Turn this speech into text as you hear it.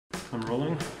I'm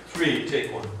rolling. 3,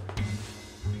 take 1.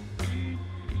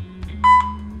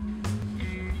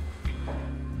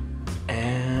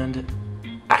 And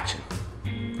action.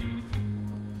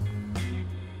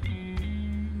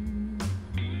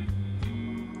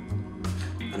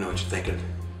 I know what you're thinking.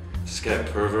 Is this guy a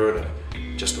pervert or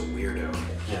just a weirdo?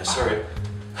 Yeah, sorry.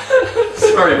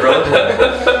 Sorry, bro.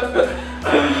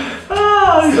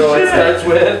 Oh, So it starts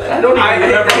with, I don't even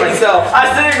remember myself. I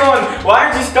was sitting there going, why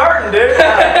aren't you starting, dude?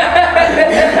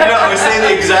 I was saying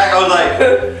the exact, I was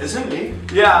like, isn't me?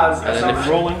 Yeah, And then it's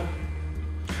rolling.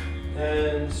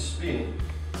 And spin.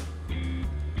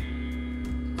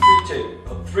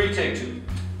 3, take 2.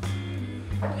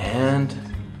 And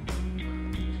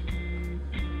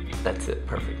that's it,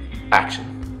 perfect.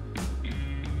 Action.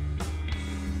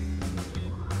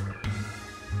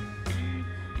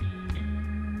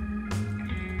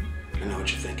 I know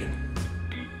what you're thinking.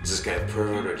 Is this guy a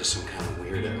pervert or just some kind of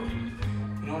weirdo?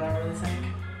 You know what I really think?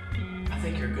 I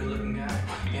think you're a good-looking guy.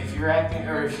 If you're acting,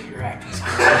 or if you're acting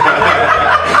skills.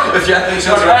 If you're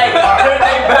acting All right,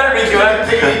 it better be good.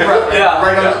 Take a deep breath. Yeah.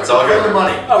 Right on. It's all Give good. the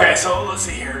money. Okay, so let's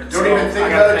see here. Don't even think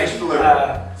about it, just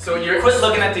deliver. So you're quit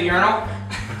looking at the urinal.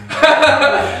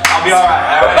 I'll be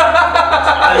alright.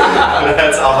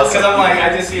 That's awesome. Because I'm like,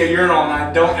 I just see a urinal and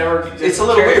I don't ever. Just It's a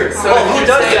little care. weird. So Well, who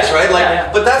does yeah, this, right? Like, yeah,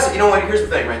 yeah. but that's, you know what? Here's the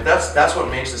thing, right? That's what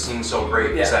makes the scene so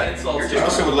great. Yeah, is that it's all you're I just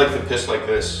also would like to piss like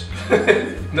this.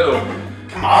 No.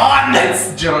 Come on!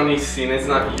 It's Johnny's scene, it's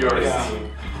not yours. Yeah.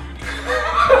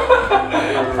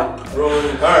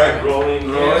 Rolling. Alright. Rolling.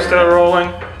 Still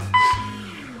rolling.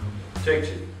 Take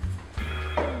 2.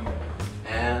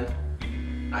 and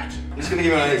action. He's gonna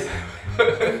give me one of these.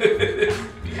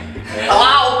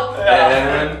 Hello!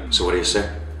 And So what do you say?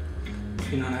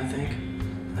 You know what I think?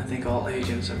 I think all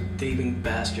agents are thieving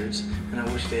bastards, and I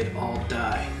wish they'd all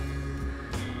die.